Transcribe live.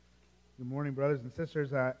Good morning, brothers and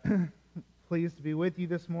sisters. Pleased to be with you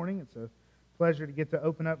this morning. It's a pleasure to get to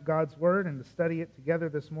open up God's Word and to study it together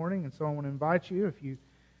this morning. And so I want to invite you, if you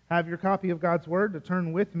have your copy of God's Word, to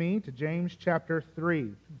turn with me to James chapter 3.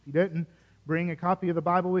 If you didn't bring a copy of the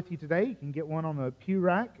Bible with you today, you can get one on the pew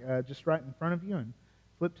rack just right in front of you and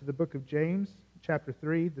flip to the book of James chapter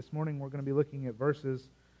 3. This morning we're going to be looking at verses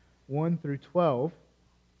 1 through 12.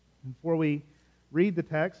 Before we read the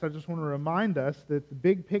text, I just want to remind us that the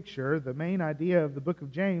big picture, the main idea of the book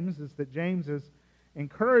of James is that James is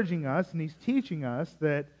encouraging us and he's teaching us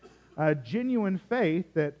that genuine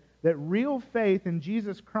faith, that real faith in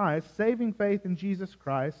Jesus Christ, saving faith in Jesus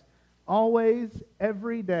Christ, always,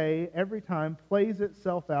 every day, every time plays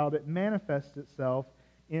itself out, it manifests itself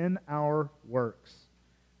in our works.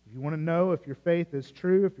 If you want to know if your faith is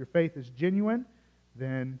true, if your faith is genuine,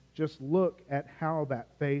 then just look at how that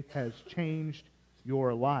faith has changed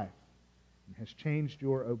your life and has changed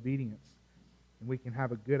your obedience. And we can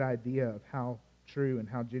have a good idea of how true and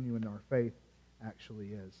how genuine our faith actually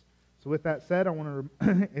is. So with that said, I want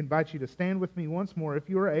to invite you to stand with me once more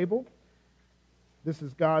if you are able. This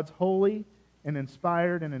is God's holy and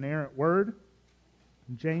inspired and inerrant word.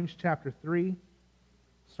 In James chapter 3,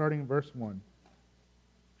 starting in verse 1.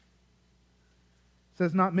 It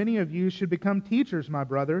says, "Not many of you should become teachers, my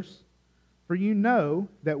brothers, for you know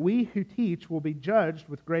that we who teach will be judged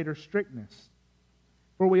with greater strictness.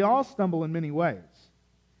 For we all stumble in many ways.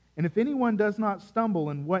 And if anyone does not stumble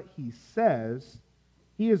in what he says,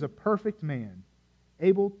 he is a perfect man,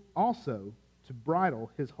 able also to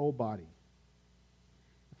bridle his whole body.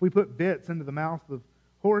 If we put bits into the mouth of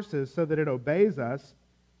horses so that it obeys us,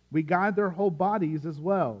 we guide their whole bodies as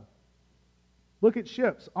well. Look at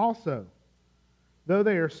ships also. Though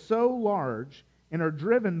they are so large and are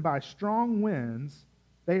driven by strong winds,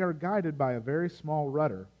 they are guided by a very small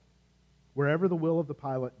rudder, wherever the will of the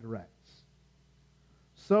pilot directs.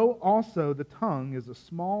 So also the tongue is a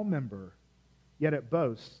small member, yet it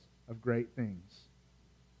boasts of great things.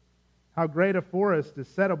 How great a forest is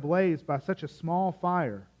set ablaze by such a small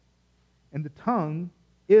fire! And the tongue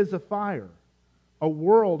is a fire, a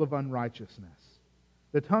world of unrighteousness.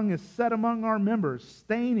 The tongue is set among our members,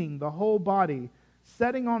 staining the whole body,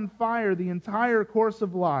 setting on fire the entire course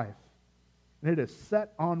of life, and it is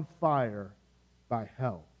set on fire by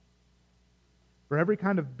hell. For every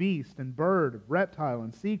kind of beast and bird, reptile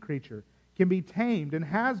and sea creature can be tamed and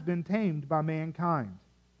has been tamed by mankind.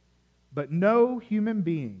 But no human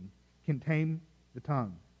being can tame the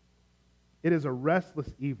tongue. It is a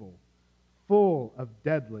restless evil, full of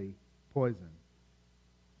deadly poison.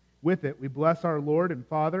 With it we bless our Lord and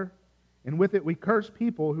Father, and with it we curse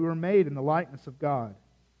people who are made in the likeness of God.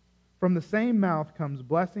 From the same mouth comes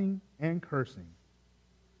blessing and cursing.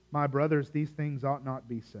 My brothers, these things ought not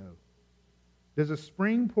be so. Does a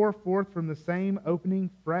spring pour forth from the same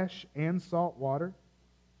opening fresh and salt water?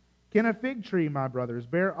 Can a fig tree, my brothers,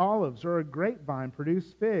 bear olives, or a grapevine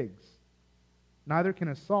produce figs? Neither can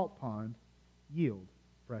a salt pond yield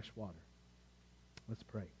fresh water." Let's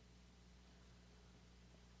pray.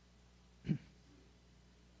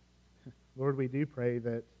 Lord, we do pray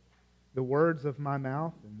that the words of my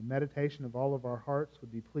mouth and the meditation of all of our hearts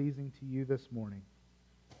would be pleasing to you this morning.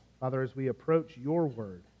 Father, as we approach your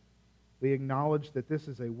word, we acknowledge that this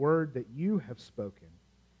is a word that you have spoken,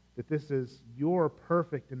 that this is your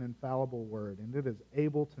perfect and infallible word, and it is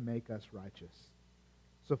able to make us righteous.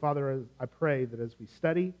 So, Father, I pray that as we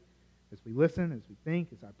study, as we listen, as we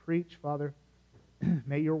think, as I preach, Father,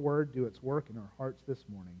 may your word do its work in our hearts this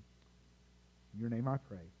morning. In your name I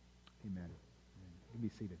pray. Amen. You can be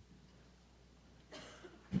seated.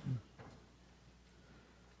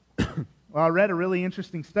 Well, I read a really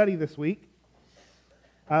interesting study this week.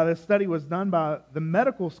 This study was done by the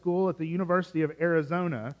medical school at the University of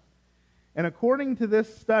Arizona. And according to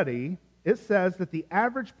this study, it says that the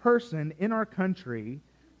average person in our country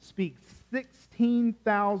speaks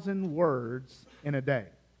 16,000 words in a day.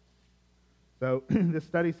 So this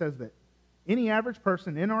study says that any average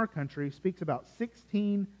person in our country speaks about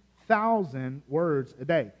 16,000 words a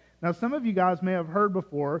day. Now, some of you guys may have heard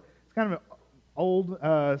before, it's kind of an old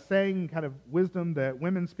saying, kind of wisdom, that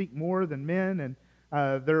women speak more than men. And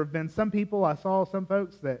there have been some people, I saw some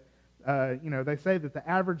folks that, they say that the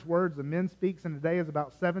average words a man speaks in a day is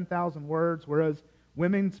about 7,000 words, whereas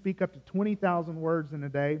women speak up to 20,000 words in a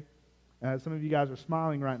day. Some of you guys are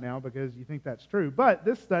smiling right now because you think that's true. But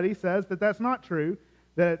this study says that that's not true,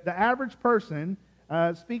 that the average person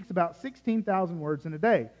speaks about 16,000 words in a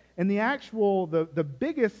day. And the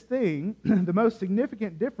biggest thing, the most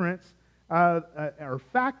significant difference or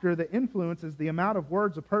factor that influences the amount of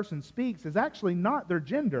words a person speaks is actually not their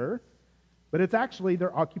gender. but it's actually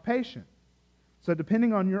their occupation. So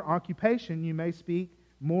depending on your occupation, you may speak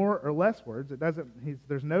more or less words.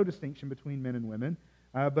 There's no distinction between men and women,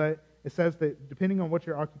 but it says that depending on what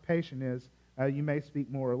your occupation is, you may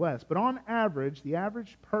speak more or less. But on average, the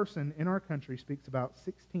average person in our country speaks about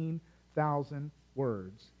 16,000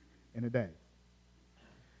 words in a day.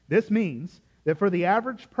 This means that for the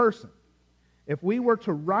average person, if we were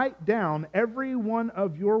to write down every one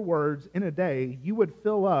of your words in a day, you would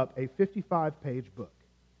fill up a 55-page book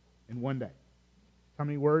in one day. That's how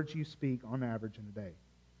many words you speak on average in a day.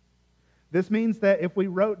 This means that if we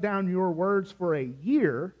wrote down your words for a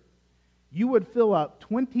year, you would fill up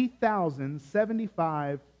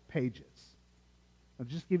 20,075 pages. I'll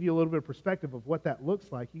just give you a little bit of perspective of what that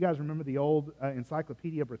looks like. You guys remember the old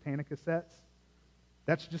Encyclopedia Britannica sets?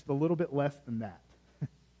 That's just a little bit less than that.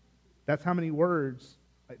 That's how many words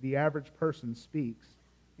the average person speaks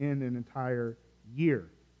in an entire year.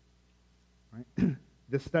 Right?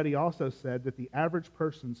 This study also said that the average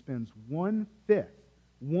person spends one-fifth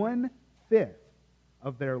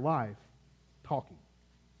of their life talking.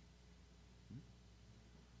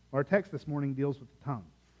 Our text this morning deals with the tongue.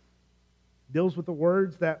 Deals with the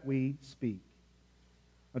words that we speak.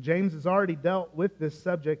 Now, James has already dealt with this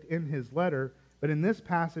subject in his letter, but in this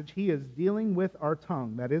passage he is dealing with our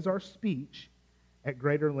tongue, that is our speech, at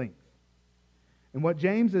greater length. And what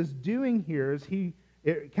James is doing here is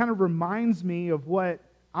it kind of reminds me of what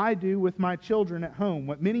I do with my children at home,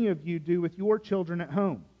 what many of you do with your children at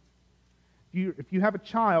home. If you have a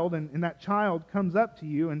child and that child comes up to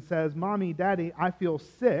you and says, "Mommy, Daddy, I feel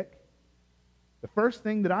sick," the first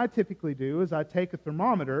thing that I typically do is I take a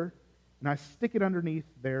thermometer and I stick it underneath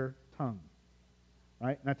their tongue.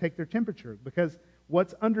 Right? And I take their temperature, because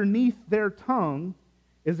what's underneath their tongue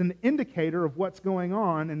is an indicator of what's going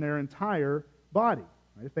on in their entire body,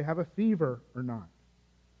 right? If they have a fever or not.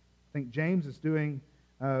 I think James is doing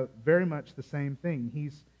very much the same thing.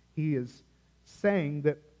 He is saying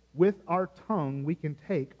that with our tongue we can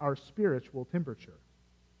take our spiritual temperature.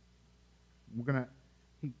 We're going to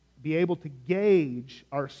be able to gauge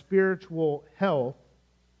our spiritual health,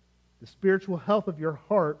 the spiritual health of your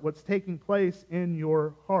heart, what's taking place in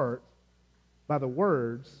your heart, by the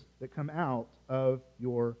words that come out of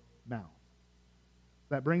your mouth.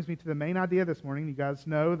 That brings me to the main idea this morning. You guys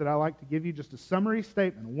know that I like to give you just a summary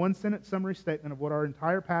statement, a one-sentence summary statement of what our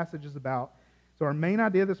entire passage is about. So our main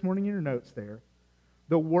idea this morning in your notes there: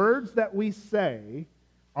 the words that we say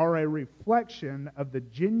are a reflection of the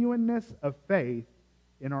genuineness of faith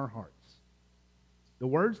in our hearts. The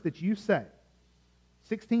words that you say,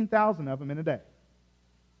 16,000 of them in a day,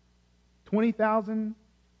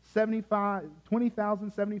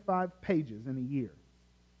 20,075 pages in a year.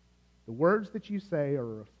 The words that you say are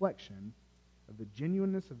a reflection of the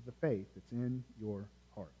genuineness of the faith that's in your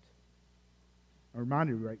heart. I remind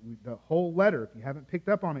you, right, the whole letter, if you haven't picked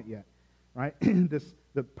up on it yet, right?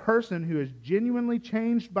 The person who is genuinely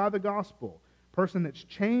changed by the gospel, person that's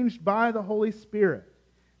changed by the Holy Spirit,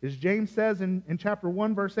 as James says in chapter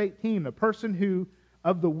 1, verse 18, the person who,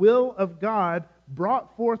 of the will of God,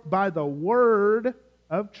 brought forth by the word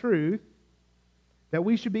of truth, that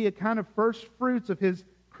we should be a kind of first fruits of his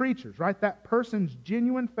creatures, right? That person's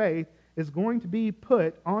genuine faith is going to be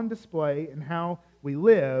put on display in how we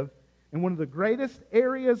live. And one of the greatest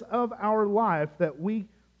areas of our life that we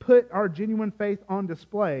put our genuine faith on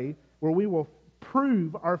display, where we will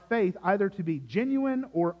prove our faith either to be genuine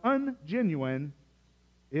or ungenuine,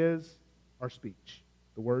 is our speech,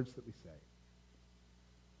 the words that we say.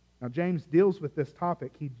 Now, James deals with this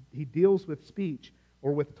topic. He deals with speech,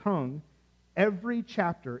 or with tongue, every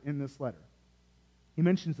chapter in this letter. He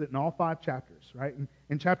mentions it in all 5 chapters, right?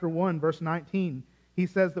 In chapter 1, verse 19, he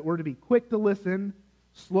says that we're to be quick to listen,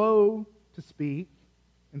 slow to speak,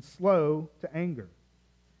 and slow to anger.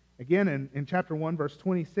 Again, in chapter 1, verse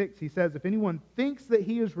 26, he says, if anyone thinks that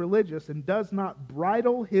he is religious and does not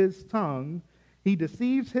bridle his tongue, he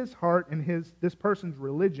deceives his heart, and this person's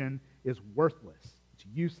religion is worthless. It's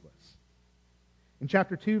useless. In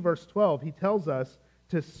chapter 2, verse 12, he tells us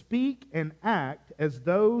to speak and act as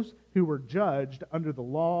those who were judged under the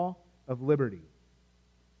law of liberty.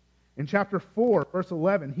 In chapter 4, verse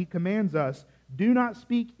 11, he commands us, do not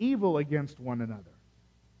speak evil against one another.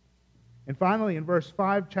 And finally, in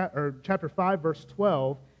chapter 5, verse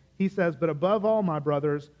 12, he says, but above all, my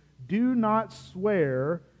brothers, do not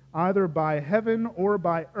swear either by heaven or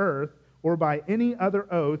by earth or by any other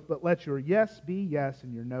oath, but let your yes be yes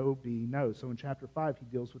and your no be no. So in chapter 5, he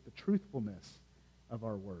deals with the truthfulness of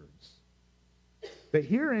our words. But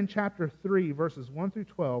here in chapter 3, verses 1 through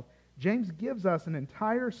 12, James gives us an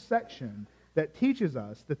entire section that teaches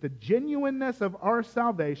us that the genuineness of our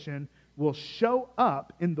salvation will show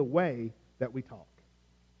up in the way that we talk.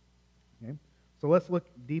 Okay? So let's look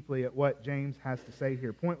deeply at what James has to say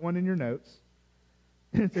here. Point 1 in your notes.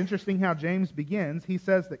 It's interesting how James begins. He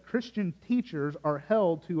says that Christian teachers are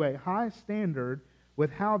held to a high standard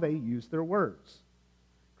with how they use their words.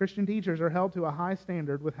 Christian teachers are held to a high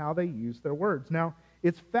standard with how they use their words. Now,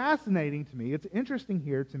 it's fascinating to me, it's interesting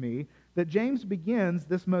here to me, that James begins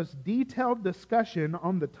this most detailed discussion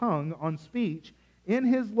on the tongue, on speech, in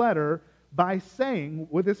his letter by saying,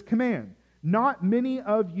 with this command, not many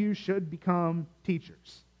of you should become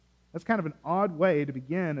teachers. That's kind of an odd way to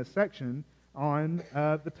begin a section on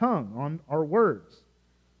the tongue, on our words.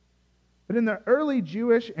 But in the early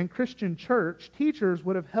Jewish and Christian church, teachers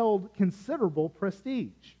would have held considerable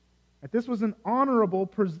prestige. This was an honorable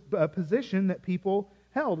position that people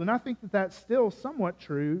held, and I think that that's still somewhat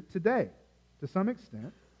true today, to some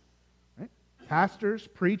extent. Right? Pastors,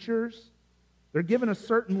 preachers, they're given a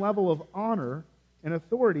certain level of honor and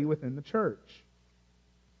authority within the church.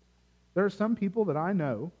 There are some people that I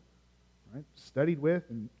know, right, studied with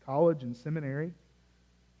in college and seminary,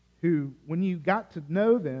 who, when you got to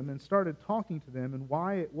know them and started talking to them and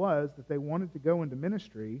why it was that they wanted to go into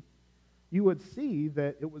ministry, you would see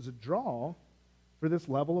that it was a draw for this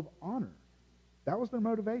level of honor. That was their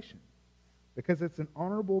motivation, because it's an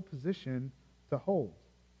honorable position to hold.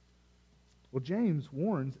 Well, James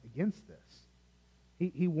warns against this.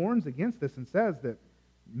 He warns against this and says that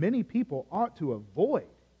many people ought to avoid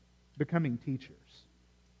becoming teachers.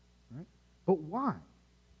 Right? But why?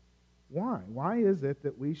 Why? Why is it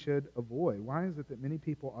that we should avoid? Why is it that many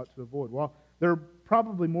people ought to avoid? Well, there are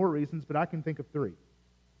probably more reasons, but I can think of three.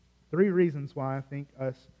 Three reasons why I think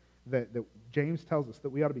that James tells us that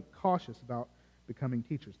we ought to be cautious about becoming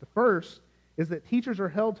teachers. The first is that teachers are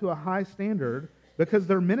held to a high standard because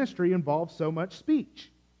their ministry involves so much speech.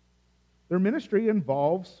 Their ministry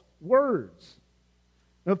involves words.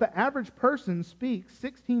 Now, if the average person speaks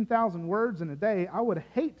 16,000 words in a day, I would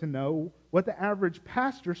hate to know what the average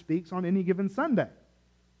pastor speaks on any given Sunday.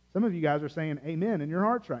 Some of you guys are saying amen in your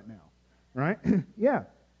hearts right now, right? Yeah.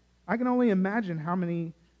 I can only imagine how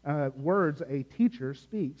many words a teacher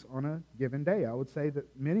speaks on a given day. I would say that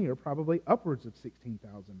many are probably upwards of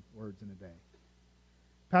 16,000 words in a day.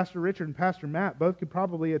 Pastor Richard and Pastor Matt both could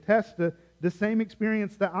probably attest to the same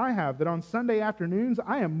experience that I have, that on Sunday afternoons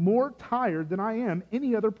I am more tired than I am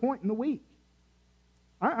any other point in the week.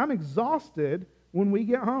 I'm exhausted when we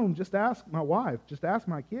get home. Just ask my wife, just ask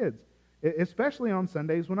my kids, especially on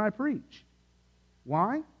Sundays when I preach.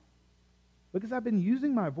 Why? Because I've been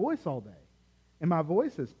using my voice all day, and my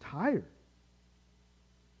voice is tired.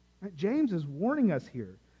 Right? James is warning us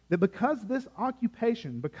here that because this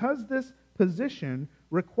occupation, because this position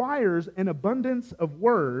requires an abundance of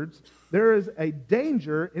words, there is a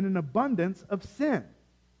danger in an abundance of sin.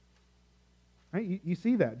 Right? You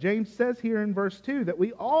see that. James says here in verse 2 that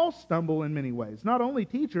we all stumble in many ways. Not only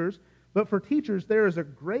teachers, but for teachers there is a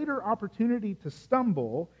greater opportunity to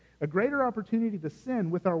stumble, a greater opportunity to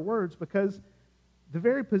sin with our words, because the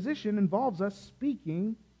very position involves us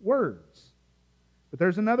speaking words. But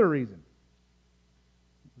there's another reason.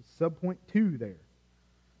 Subpoint 2 there.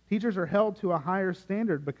 Teachers are held to a higher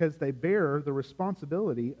standard because they bear the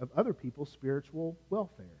responsibility of other people's spiritual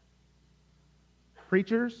welfare.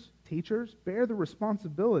 Preachers, teachers bear the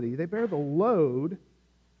responsibility, they bear the load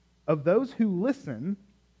of those who listen,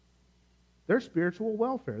 their spiritual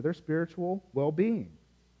welfare, their spiritual well-being.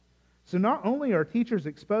 So not only are teachers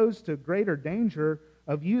exposed to greater danger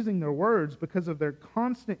of using their words because of their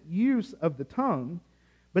constant use of the tongue,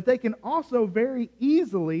 but they can also very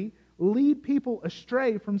easily lead people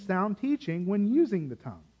astray from sound teaching when using the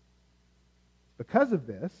tongue. Because of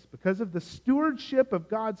this, because of the stewardship of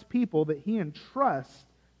God's people that He entrusts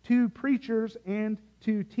to preachers and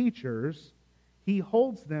to teachers, He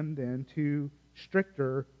holds them then to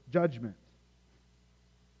stricter judgment.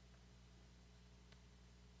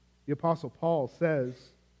 The Apostle Paul says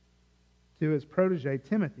to his protege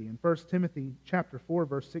Timothy in 1 Timothy chapter 4,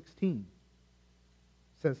 verse 16,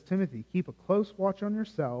 says, Timothy, keep a close watch on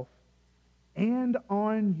yourself and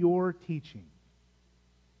on your teaching.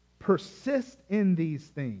 Persist in these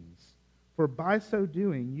things, for by so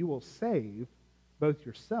doing you will save both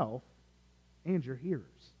yourself and your hearers.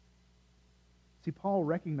 See, Paul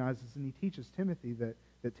recognizes and he teaches Timothy that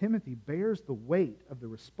Timothy bears the weight of the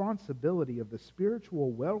responsibility of the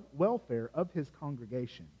spiritual welfare of his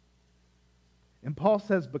congregation. And Paul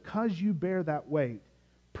says, because you bear that weight,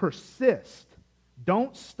 persist.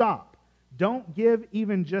 Don't stop. Don't give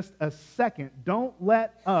even just a second. Don't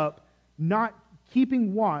let up not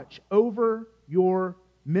keeping watch over your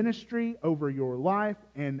ministry, over your life,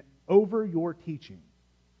 and over your teaching.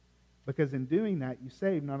 Because in doing that, you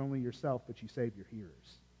save not only yourself, but you save your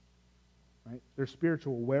hearers. Right? Their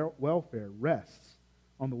spiritual welfare rests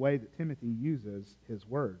on the way that Timothy uses his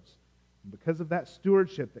words. And because of that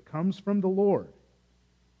stewardship that comes from the Lord,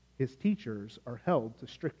 his teachers are held to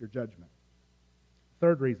stricter judgment.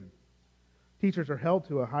 Third reason, teachers are held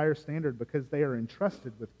to a higher standard because they are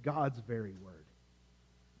entrusted with God's very word.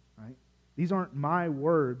 Right? These aren't my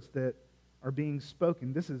words that are being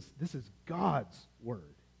spoken. This is God's word.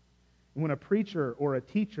 And when a preacher or a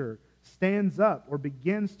teacher stands up or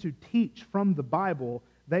begins to teach from the Bible,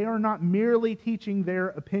 they are not merely teaching their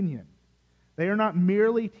opinion. They are not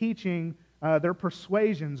merely teaching their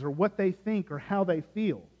persuasions or what they think or how they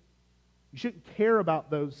feel. You shouldn't care about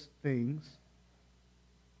those things.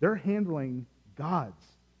 They're handling God's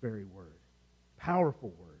very word. Powerful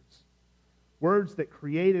words. Words that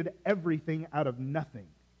created everything out of nothing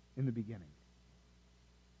in the beginning.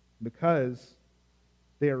 Because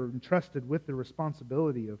they are entrusted with the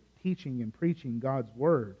responsibility of teaching and preaching God's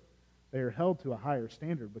word, they are held to a higher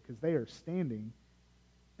standard because they are standing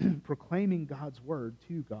proclaiming God's word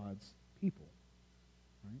to God's people.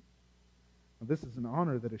 Right? Now, this is an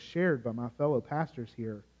honor that is shared by my fellow pastors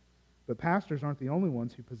here, but pastors aren't the only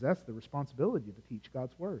ones who possess the responsibility to teach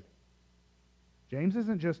God's word. James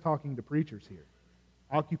isn't just talking to preachers here,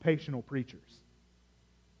 occupational preachers.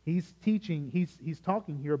 He's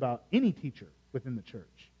talking here about any teacher within the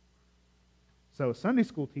church. So Sunday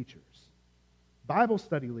school teachers, Bible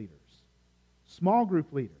study leaders, small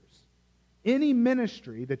group leaders, any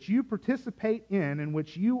ministry that you participate in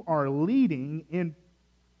which you are leading in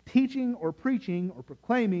teaching or preaching or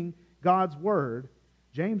proclaiming God's word,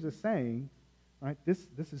 James is saying, right, this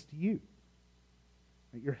is to you.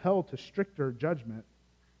 That you're held to stricter judgment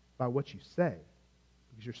by what you say,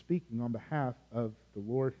 because you're speaking on behalf of the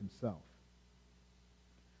Lord himself.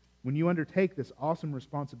 When you undertake this awesome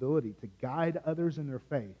responsibility to guide others in their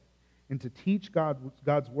faith and to teach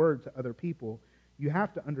God's word to other people, you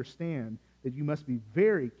have to understand that you must be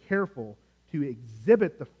very careful to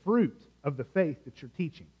exhibit the fruit of the faith that you're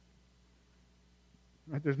teaching.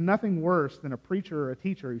 Right? There's nothing worse than a preacher or a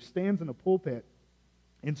teacher who stands in a pulpit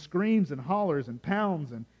and screams and hollers and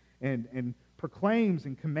pounds and proclaims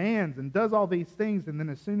and commands and does all these things, and then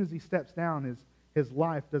as soon as he steps down, his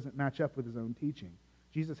life doesn't match up with his own teaching.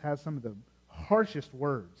 Jesus has some of the harshest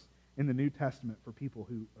words in the New Testament for people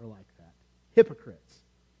who are like that. Hypocrites.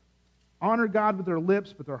 Honor God with their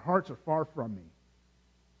lips, but their hearts are far from me.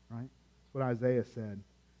 Right? That's what Isaiah said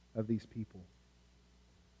of these people.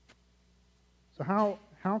 So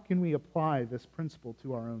how can we apply this principle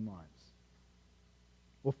to our own lives?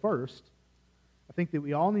 Well, first, I think that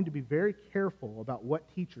we all need to be very careful about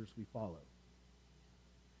what teachers we follow.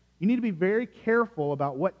 You need to be very careful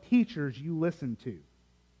about what teachers you listen to.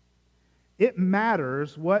 It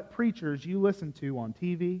matters what preachers you listen to on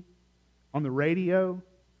TV, on the radio,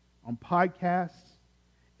 on podcasts.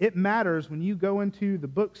 It matters when you go into the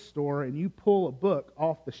bookstore and you pull a book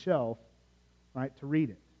off the shelf, right, to read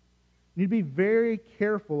it. You need to be very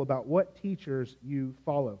careful about what teachers you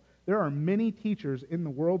follow. There are many teachers in the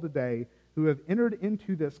world today who have entered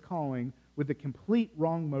into this calling with the complete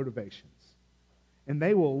wrong motivations. And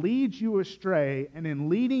they will lead you astray, and in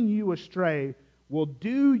leading you astray, will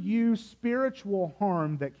do you spiritual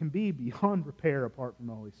harm that can be beyond repair apart from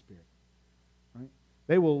the Holy Spirit. Right?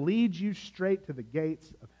 They will lead you straight to the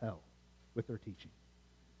gates of hell with their teaching.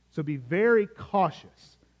 So be very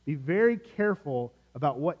cautious. Be very careful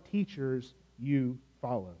about what teachers you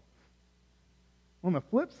follow. On the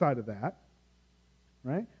flip side of that,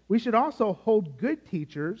 right, we should also hold good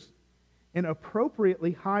teachers in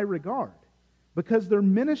appropriately high regard because their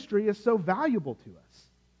ministry is so valuable to us.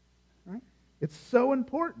 Right? It's so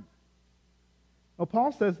important. Well,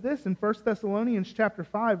 Paul says this in 1 Thessalonians chapter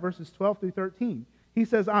 5, verses 12 through 13. He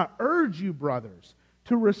says, I urge you, brothers,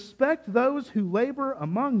 to respect those who labor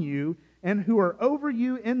among you and who are over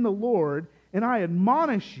you in the Lord, and I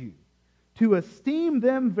admonish you to esteem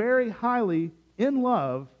them very highly in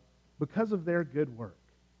love because of their good work.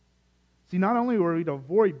 See, not only are we to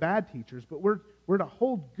avoid bad teachers, but we're to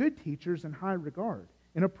hold good teachers in high regard,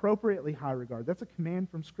 in appropriately high regard. That's a command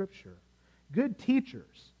from Scripture. Good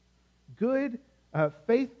teachers, good,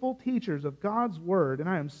 faithful teachers of God's Word, and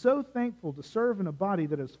I am so thankful to serve in a body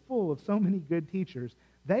that is full of so many good teachers.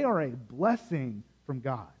 They are a blessing from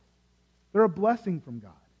God. They're a blessing from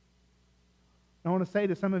God. I want to say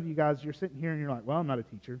to some of you guys, you're sitting here and you're like, well, I'm not a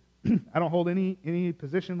teacher. I don't hold any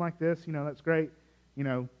position like this. That's great.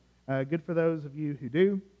 Good for those of you who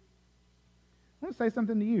do. I want to say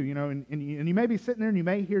something to you, and you may be sitting there and you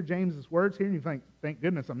may hear James's words here and you think, thank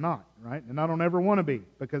goodness I'm not, right? And I don't ever want to be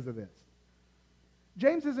because of this.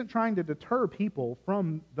 James isn't trying to deter people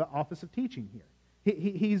from the office of teaching here.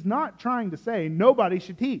 He's not trying to say nobody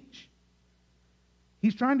should teach.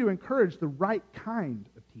 He's trying to encourage the right kind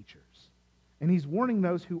of teachers. And he's warning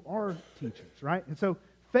those who are teachers, right? And so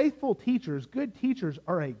faithful teachers, good teachers,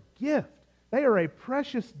 are a gift. They are a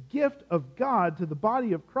precious gift of God to the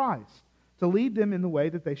body of Christ to lead them in the way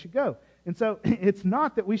that they should go. And so it's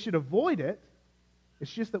not that we should avoid it.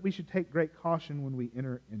 It's just that we should take great caution when we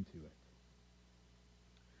enter into it.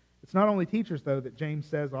 It's not only teachers, though, that James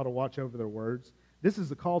says ought to watch over their words. This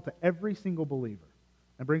is a call to every single believer.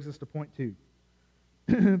 That brings us to point 2.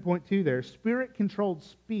 Point 2 there, Spirit-controlled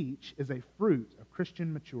speech is a fruit of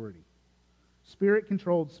Christian maturity.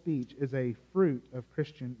 Spirit-controlled speech is a fruit of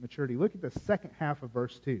Christian maturity. Look at the second half of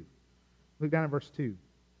verse 2. Look down at verse 2.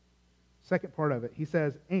 Second part of it, he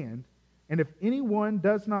says, and if anyone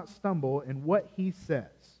does not stumble in what he says.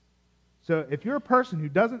 So if you're a person who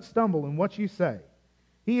doesn't stumble in what you say,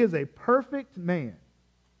 he is a perfect man,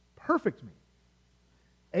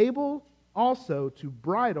 able also to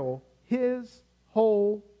bridle his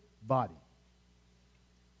whole body.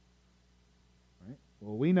 Right?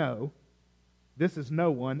 Well, we know this is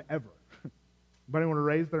no one ever. Anybody want to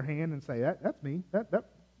raise their hand and say, that's me. That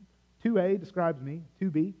 2A describes me,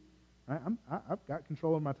 2B. Right? I've got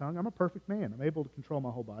control of my tongue. I'm a perfect man. I'm able to control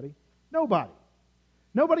my whole body. Nobody.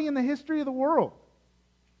 Nobody in the history of the world,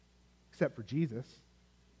 except for Jesus.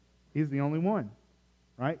 He's the only one.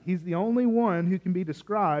 Right? He's the only one who can be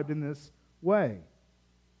described in this way.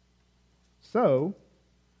 So,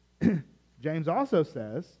 James also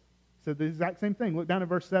said the exact same thing. Look down at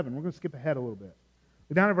verse 7. We're going to skip ahead a little bit.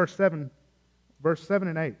 Look down at verse 7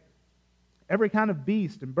 and 8. Every kind of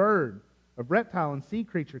beast and bird, of reptile and sea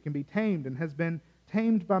creature can be tamed and has been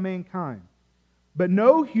tamed by mankind. But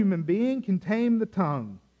no human being can tame the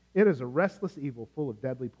tongue. It is a restless evil full of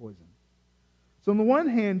deadly poison. So on the one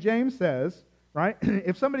hand, James says, right,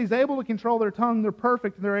 if somebody's able to control their tongue, they're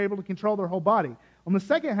perfect and they're able to control their whole body. On the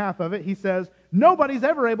second half of it, he says, nobody's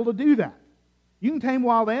ever able to do that. You can tame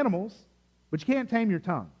wild animals, but you can't tame your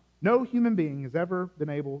tongue. No human being has ever been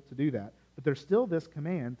able to do that, but there's still this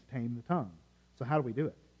command to tame the tongue. So how do we do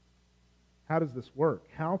it? How does this work?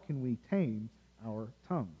 How can we tame our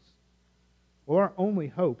tongues? Well, our only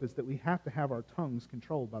hope is that we have to have our tongues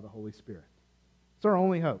controlled by the Holy Spirit. It's our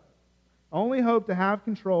only hope. Only hope to have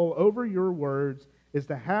control over your words is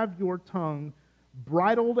to have your tongue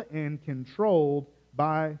bridled and controlled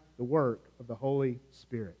by the work of the Holy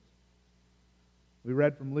Spirit. We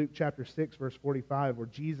read from Luke chapter 6, verse 45, where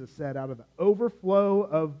Jesus said, out of the overflow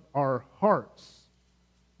of our hearts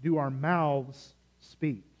do our mouths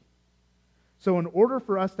speak. So in order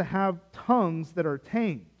for us to have tongues that are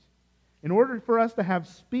tamed, in order for us to have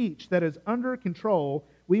speech that is under control,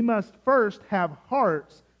 we must first have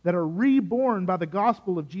hearts that are reborn by the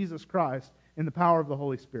gospel of Jesus Christ in the power of the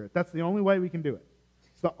Holy Spirit. That's the only way we can do it.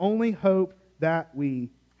 It's the only hope that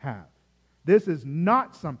we have. This is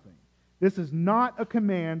not a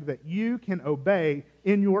command that you can obey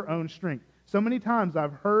in your own strength. So many times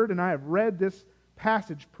I've heard and I have read this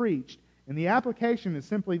passage preached, and the application is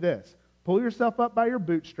simply this. Pull yourself up by your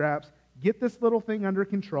bootstraps, get this little thing under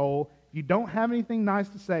control. If you don't have anything nice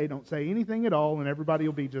to say, don't say anything at all, and everybody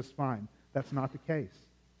will be just fine. That's not the case.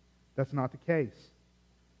 That's not the case.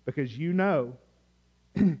 Because you know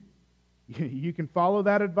you can follow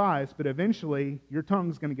that advice, but eventually your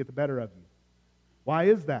tongue's going to get the better of you. Why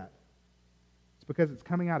is that? It's because it's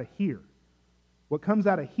coming out of here. What comes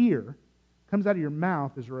out of here, comes out of your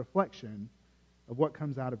mouth, is a reflection of what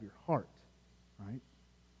comes out of your heart. Right?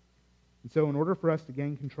 And so in order for us to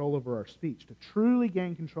gain control over our speech, to truly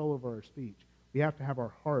gain control over our speech, we have to have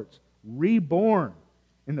our hearts reborn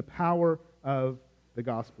in the power of the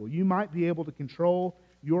gospel. You might be able to control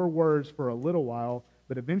your words for a little while,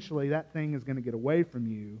 but eventually that thing is going to get away from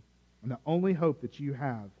you, and the only hope that you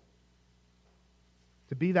have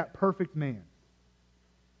to be that perfect man,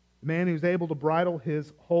 the man who's able to bridle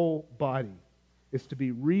his whole body, is to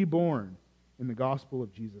be reborn in the gospel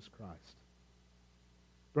of Jesus Christ.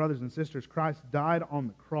 Brothers and sisters, Christ died on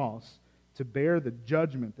the cross to bear the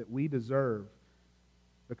judgment that we deserve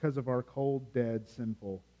because of our cold, dead,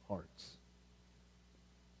 sinful hearts.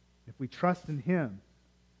 If we trust in Him,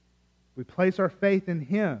 we place our faith in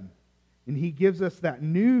Him, and He gives us that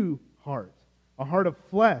new heart, a heart of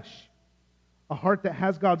flesh, a heart that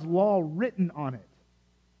has God's law written on it,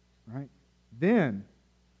 right? Then,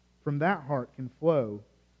 from that heart can flow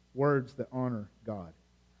words that honor God.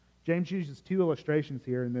 James uses two illustrations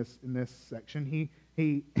here in this section.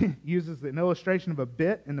 He uses an illustration of a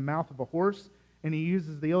bit in the mouth of a horse, and he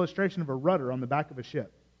uses the illustration of a rudder on the back of a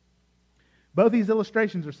ship. Both these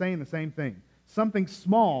illustrations are saying the same thing. something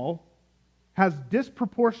small has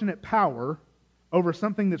disproportionate power over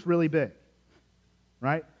something that's really big,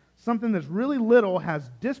 right? Something that's really little has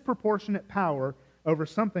disproportionate power over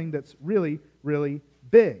something that's really, really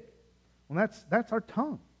big. Well, that's our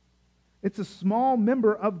tongue. It's a small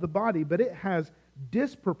member of the body, but it has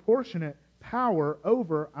disproportionate power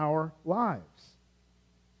over our lives.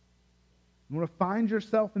 You want to find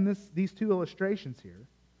yourself in these two illustrations here,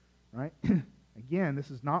 right? Again,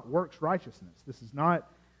 this is not works righteousness. This is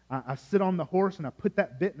not, I sit on the horse and I put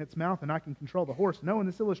that bit in its mouth and I can control the horse. No, in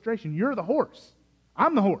this illustration, you're the horse.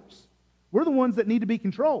 I'm the horse. We're the ones that need to be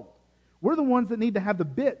controlled. We're the ones that need to have the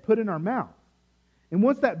bit put in our mouth. And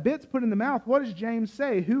once that bit's put in the mouth, what does James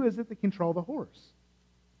say? Who is it that controls the horse?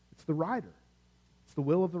 It's the rider. It's the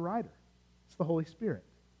will of the rider. It's the Holy Spirit.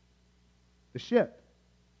 The ship.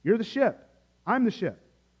 You're the ship. I'm the ship.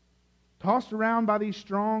 Tossed around by these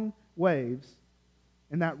strong waves,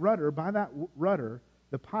 and that rudder, by that rudder,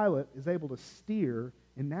 the pilot is able to steer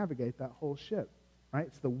and navigate that whole ship. Right?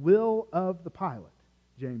 It's the will of the pilot,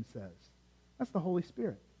 James says. That's the Holy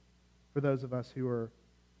Spirit for those of us who are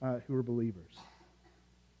believers.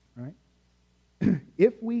 Right?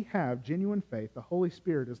 If we have genuine faith, the Holy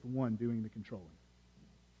Spirit is the one doing the controlling.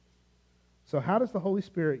 So how does the Holy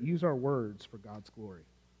Spirit use our words for God's glory?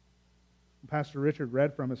 Pastor Richard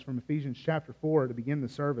read from us from Ephesians chapter 4 to begin the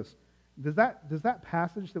service. Does that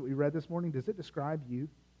passage that we read this morning, does it describe you,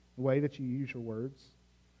 the way that you use your words?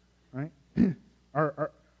 Right?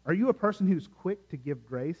 Are you a person who's quick to give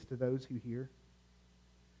grace to those who hear?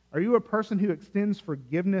 Are you a person who extends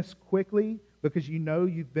forgiveness quickly because you know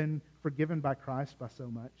you've been forgiven by Christ by so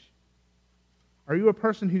much? Are you a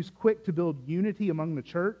person who's quick to build unity among the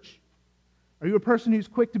church? Are you a person who's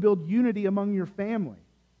quick to build unity among your family?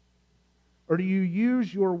 Or do you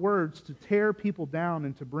use your words to tear people down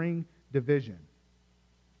and to bring division?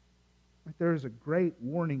 There is a great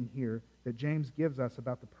warning here that James gives us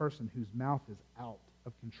about the person whose mouth is out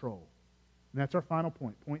of control. And that's our final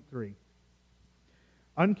point, point 3.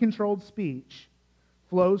 Uncontrolled speech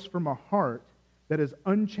flows from a heart that is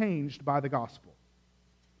unchanged by the gospel.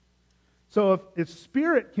 So if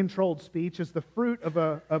spirit-controlled speech is the fruit of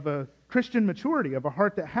a Christian maturity, of a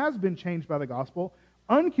heart that has been changed by the gospel,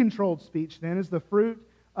 uncontrolled speech then is the fruit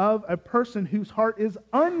of a person whose heart is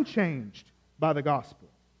unchanged by the gospel.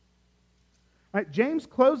 Right, James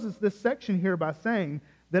closes this section here by saying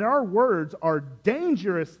that our words are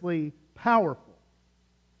dangerously powerful.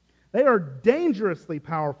 They are dangerously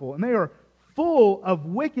powerful, and they are full of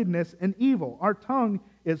wickedness and evil. Our tongue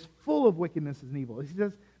is full of wickedness and evil. He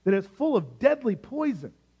says that it's full of deadly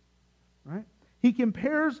poison. Right? He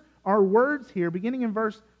compares our words here, beginning in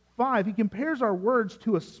verse 5, he compares our words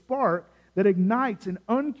to a spark that ignites an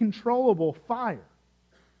uncontrollable fire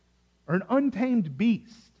or an untamed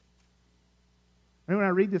beast. And when I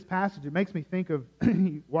read this passage, it makes me think of,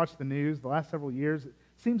 you watch the news the last several years, it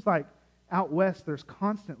seems like out west there's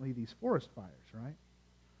constantly these forest fires, right?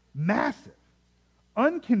 Massive,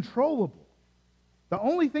 uncontrollable. The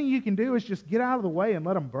only thing you can do is just get out of the way and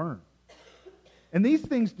let them burn. And these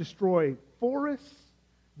things destroy forests,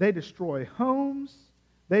 they destroy homes,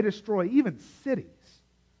 they destroy even cities,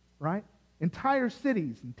 right? Entire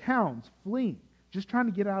cities and towns fleeing, just trying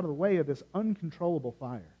to get out of the way of this uncontrollable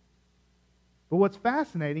fire. But what's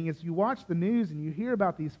fascinating is you watch the news and you hear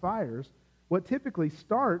about these fires, what typically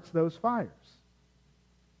starts those fires?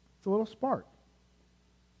 It's a little spark.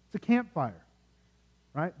 It's a campfire,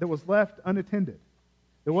 right, that was left unattended.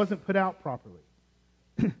 It wasn't put out properly.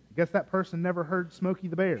 I guess that person never heard Smokey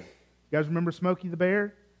the Bear. You guys remember Smokey the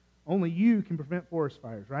Bear? Only you can prevent forest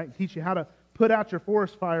fires, right? Teach you how to put out your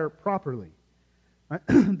forest fire properly. Right?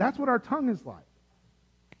 That's what our tongue is like.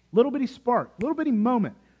 Little bitty spark, little bitty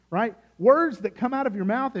moment, right? Words that come out of your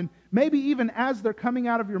mouth, and maybe even as they're coming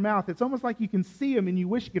out of your mouth, it's almost like you can see them and you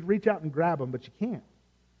wish you could reach out and grab them, but you can't,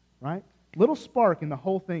 right? Little spark and the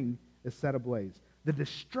whole thing is set ablaze. The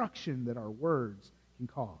destruction that our words can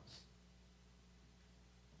cause.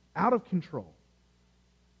 Out of control.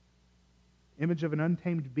 Image of an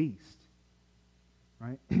untamed beast,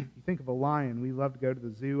 right? You think of a lion. We love to go to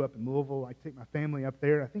the zoo up in Louisville. I take my family up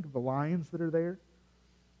there. I think of the lions that are there,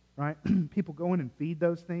 right? People go in and feed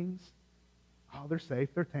those things. Oh, they're safe.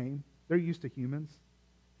 They're tame. They're used to humans.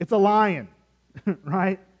 It's a lion,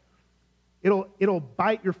 right? It'll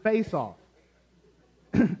bite your face off,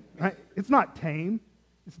 right? It's not tame.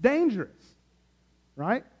 It's dangerous,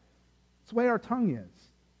 right? It's the way our tongue is,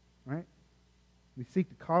 right? We seek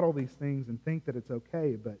to coddle these things and think that it's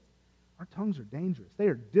okay, but our tongues are dangerous. They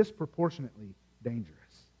are disproportionately dangerous.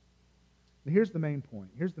 But here's the main point.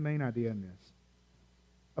 Here's the main idea in this.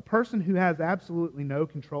 A person who has absolutely no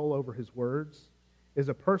control over his words is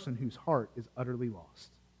a person whose heart is utterly lost.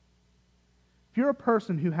 If you're a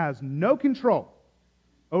person who has no control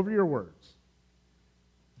over your words,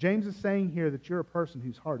 James is saying here that you're a person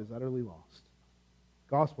whose heart is utterly lost.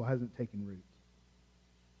 The gospel hasn't taken root.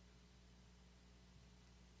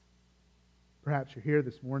 Perhaps you're here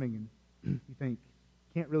this morning and you think,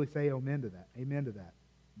 can't really say amen to that. Amen to that.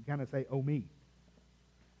 You kind of say, oh me.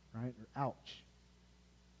 Right? Or ouch.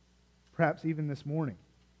 Perhaps even this morning,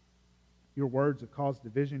 your words have caused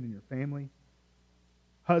division in your family.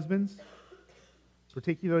 Husbands,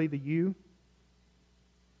 particularly to you,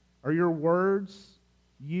 are your words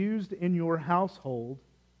used in your household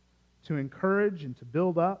to encourage and to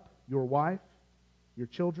build up your wife, your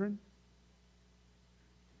children?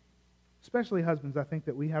 Especially husbands, I think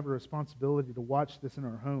that we have a responsibility to watch this in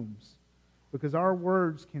our homes, because our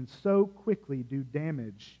words can so quickly do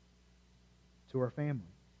damage to our family.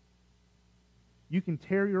 You can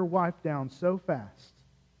tear your wife down so fast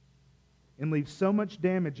and leave so much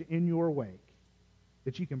damage in your wake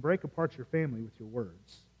that you can break apart your family with your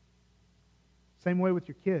words. Same way with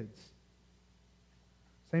your kids.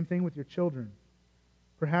 Same thing with your children.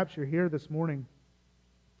 Perhaps you're here this morning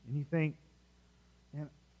and you think, man,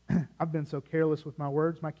 I've been so careless with my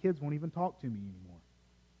words, my kids won't even talk to me anymore.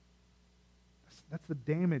 That's the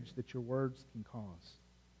damage that your words can cause.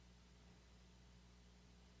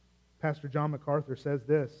 Pastor John MacArthur says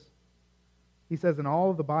this. He says, in all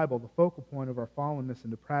of the Bible, the focal point of our fallenness and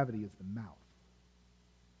depravity is the mouth.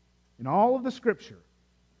 In all of the Scripture,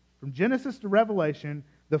 from Genesis to Revelation,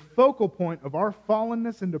 the focal point of our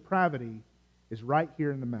fallenness and depravity is right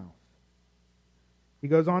here in the mouth. He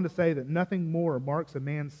goes on to say that nothing more marks a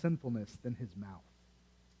man's sinfulness than his mouth.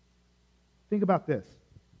 Think about this.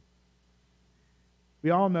 We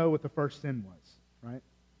all know what the first sin was, right?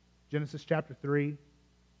 Genesis chapter 3.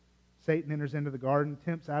 Satan enters into the garden,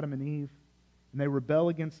 tempts Adam and Eve, and they rebel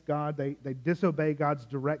against God. They disobey God's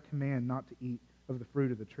direct command not to eat of the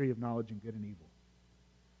fruit of the tree of knowledge and good and evil.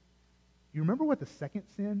 You remember what the second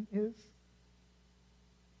sin is?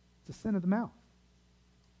 It's the sin of the mouth.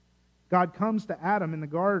 God comes to Adam in the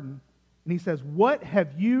garden, and he says, "What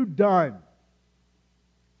have you done?"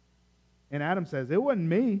 And Adam says, "It wasn't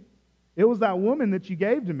me. It was that woman that you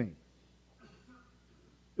gave to me."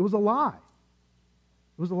 It was a lie.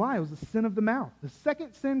 It was a lie. It was the sin of the mouth. The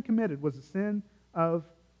second sin committed was the sin of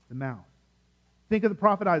the mouth. Think of the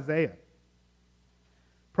prophet Isaiah.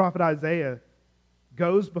 Prophet Isaiah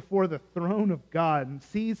goes before the throne of God and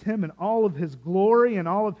sees him in all of his glory and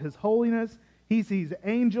all of his holiness. He sees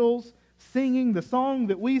angels singing the song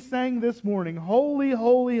that we sang this morning, "Holy,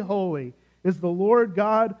 holy, holy is the Lord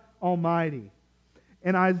God Almighty."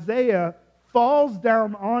 And Isaiah falls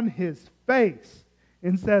down on his face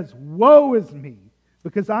and says, "Woe is me,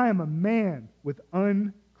 because I am a man with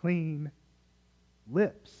unclean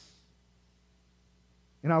lips.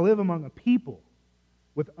 And I live among a people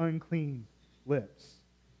with unclean lips."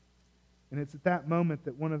 And it's at that moment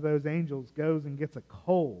that one of those angels goes and gets a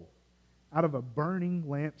coal out of a burning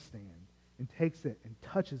lampstand and takes it and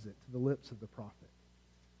touches it to the lips of the prophet.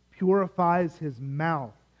 Purifies his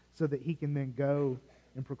mouth so that he can then go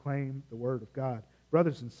and proclaim the word of God.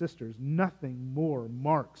 Brothers and sisters, nothing more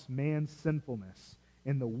marks man's sinfulness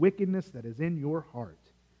and the wickedness that is in your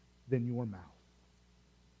heart than your mouth.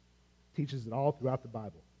 It teaches it all throughout the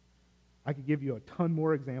Bible. I could give you a ton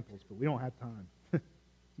more examples, but we don't have time. You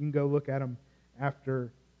can go look at them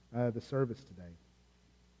after the service today.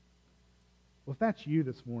 Well, if that's you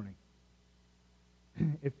this morning,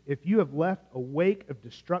 if you have left a wake of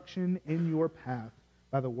destruction in your path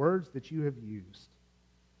by the words that you have used,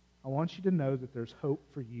 I want you to know that there's hope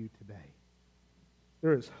for you today.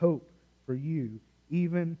 There is hope for you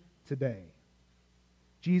even today.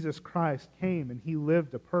 Jesus Christ came and he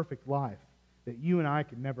lived a perfect life that you and I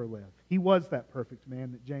could never live. He was that perfect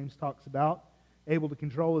man that James talks about, able to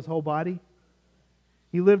control his whole body.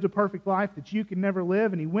 He lived a perfect life that you could never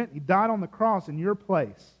live, and he died on the cross in your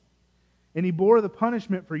place. And he bore the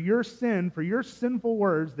punishment for your sin, for your sinful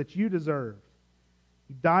words that you deserved.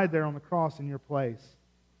 He died there on the cross in your place.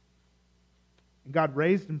 And God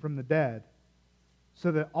raised him from the dead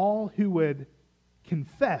so that all who would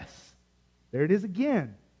confess, there it is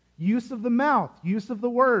again, use of the mouth, use of the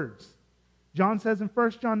words. John says in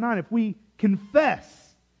 1 John 9, if we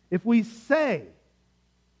confess, if we say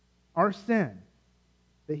our sin,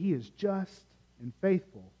 that he is just and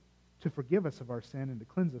faithful to forgive us of our sin and to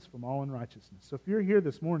cleanse us from all unrighteousness. So if you're here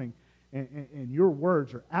this morning and your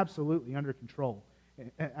words are absolutely under control,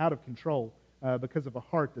 out of control, because of a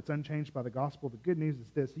heart that's unchanged by the gospel. The good news is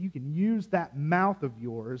this: you can use that mouth of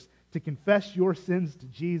yours to confess your sins to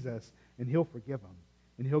Jesus, and He'll forgive them,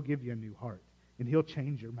 and He'll give you a new heart, and He'll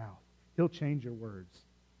change your mouth. He'll change your words.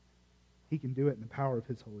 He can do it in the power of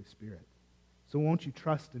His Holy Spirit. So won't you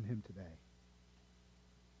trust in Him today?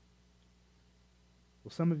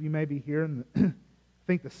 Well, some of you may be here and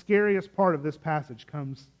think the scariest part of this passage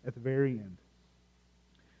comes at the very end.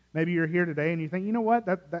 Maybe you're here today and you think, you know what,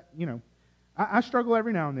 I struggle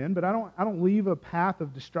every now and then, but I don't leave a path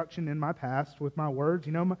of destruction in my past with my words.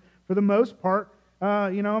 For the most part,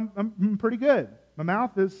 I'm pretty good. My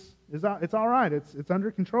mouth it's all right. It's under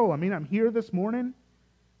control. I mean, I'm here this morning,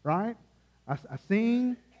 right? I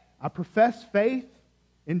sing. I profess faith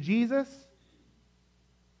in Jesus.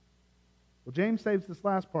 Well, James saves this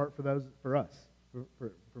last part for us,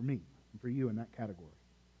 for me, and for you in that category,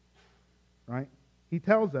 right? He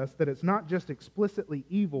tells us that it's not just explicitly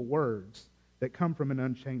evil words that come from an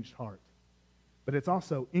unchanged heart, but it's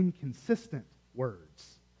also inconsistent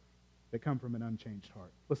words that come from an unchanged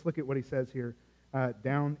heart. Let's look at what he says here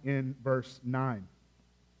down in verse 9.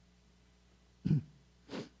 It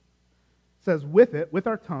says, with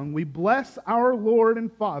our tongue, we bless our Lord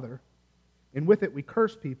and Father, and with it we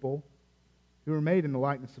curse people who are made in the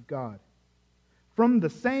likeness of God. From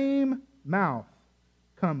the same mouth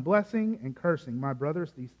come blessing and cursing. My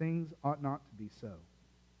brothers, these things ought not to be so.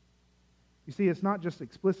 You see, it's not just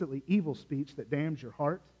explicitly evil speech that damns your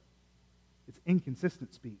heart. It's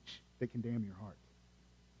inconsistent speech that can damn your heart.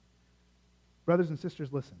 Brothers and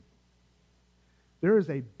sisters, listen. There is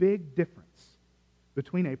a big difference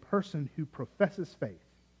between a person who professes faith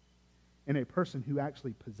and a person who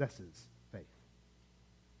actually possesses faith.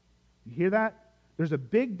 You hear that? There's a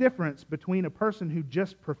big difference between a person who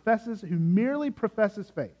merely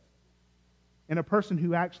professes faith, and a person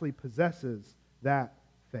who actually possesses that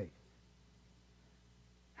faith.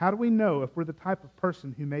 How do we know if we're the type of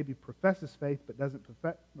person who maybe professes faith but doesn't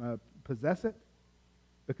possess it?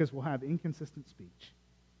 Because we'll have inconsistent speech.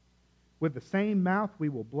 With the same mouth we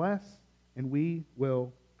will bless and we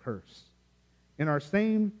will curse. In our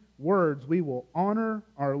same words, we will honor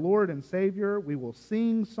our Lord and Savior. We will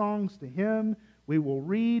sing songs to Him. We will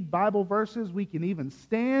read Bible verses. We can even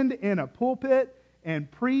stand in a pulpit and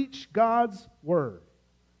preach God's Word.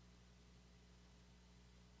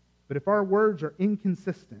 But if our words are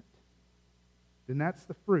inconsistent, then that's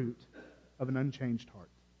the fruit of an unchanged heart.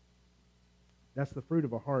 That's the fruit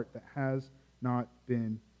of a heart that has not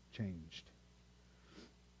been changed.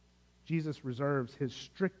 Jesus reserves His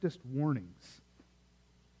strictest warnings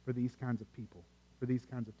for these kinds of people, for these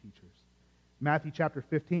kinds of teachers. Matthew chapter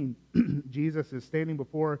 15, Jesus is standing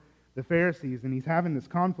before the Pharisees, and He's having this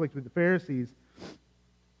conflict with the Pharisees,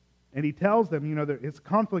 and He tells them, it's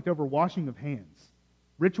conflict over washing of hands,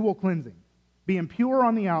 ritual cleansing, being pure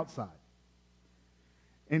on the outside.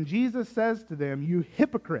 And Jesus says to them, you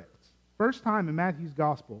hypocrites. First time in Matthew's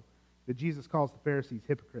gospel that Jesus calls the Pharisees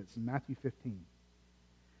hypocrites, in Matthew 15.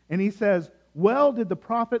 And He says, well did the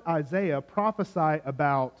prophet Isaiah prophesy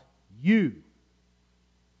about you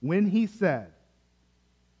when he said,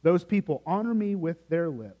 those people honor me with their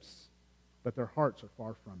lips, but their hearts are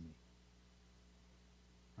far from me.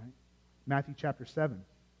 Right? Matthew chapter 7.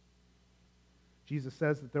 Jesus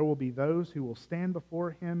says that there will be those who will stand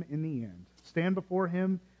before Him in the end, stand before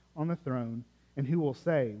Him on the throne, and who will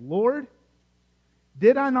say, Lord,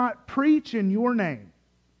 did I not preach in your name?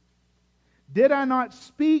 Did I not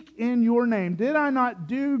speak in your name? Did I not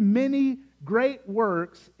do many great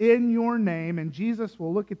works in your name? And Jesus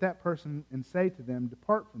will look at that person and say to them,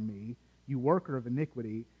 depart from me, you worker of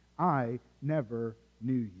iniquity. I never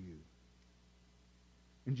knew you.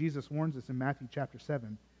 And Jesus warns us in Matthew chapter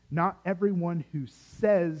 7, not everyone who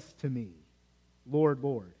says to me, Lord,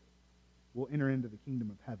 Lord, will enter into the kingdom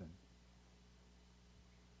of heaven.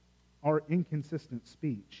 Our inconsistent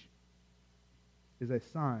speech is a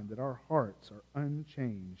sign that our hearts are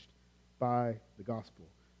unchanged by the gospel.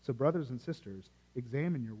 So brothers and sisters,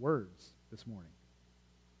 examine your words this morning.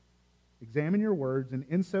 Examine your words, and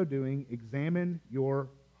in so doing, examine your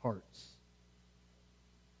hearts.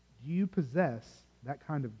 Do you possess that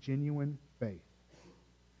kind of genuine faith?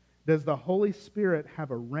 Does the Holy Spirit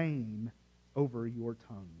have a reign over your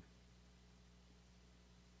tongue?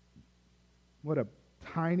 What a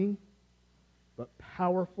tiny but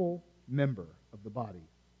powerful member of the body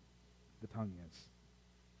the tongue is.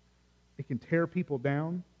 It can tear people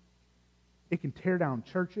down. It can tear down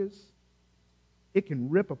churches. It can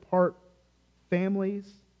rip apart families.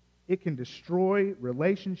 It can destroy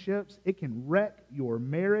relationships. It can wreck your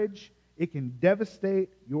marriage. It can devastate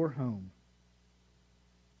your home.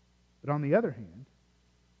 But on the other hand,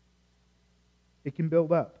 It can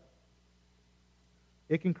build up.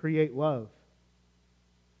 It can create love.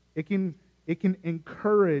 It can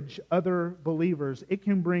encourage other believers. It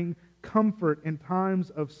can bring comfort in times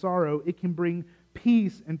of sorrow. It can bring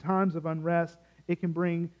peace in times of unrest. It can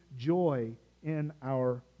bring joy in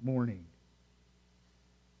our mourning.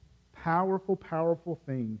 Powerful, powerful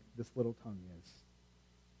thing this little tongue is.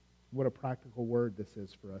 What a practical word this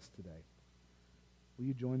is for us today. Will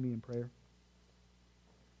you join me in prayer?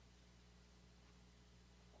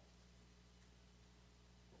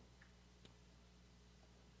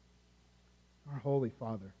 Our Holy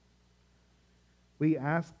Father, we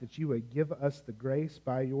ask that you would give us the grace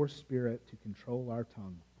by your Spirit to control our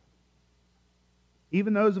tongue.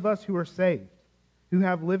 Even those of us who are saved, who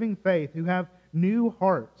have living faith, who have new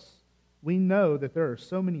hearts, we know that there are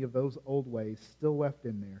so many of those old ways still left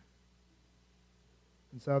in there.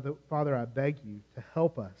 And so, Father, I beg you to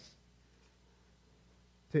help us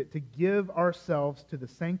to give ourselves to the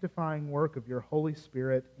sanctifying work of your Holy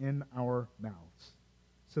Spirit in our mouths,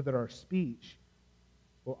 so that our speech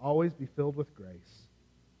will always be filled with grace,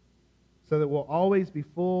 so that we'll always be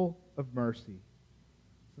full of mercy,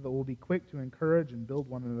 so that we'll be quick to encourage and build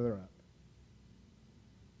one another up.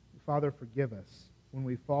 Father, forgive us when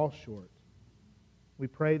we fall short. We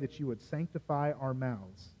pray that you would sanctify our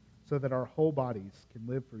mouths so that our whole bodies can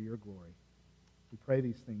live for your glory. We pray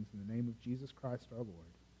these things in the name of Jesus Christ our Lord.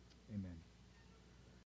 Amen.